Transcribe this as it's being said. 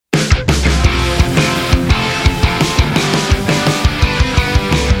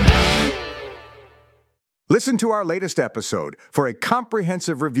Listen to our latest episode for a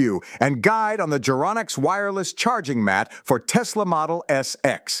comprehensive review and guide on the Jaronx wireless charging mat for Tesla Model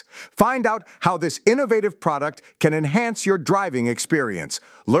SX. Find out how this innovative product can enhance your driving experience.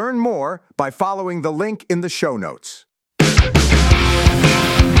 Learn more by following the link in the show notes.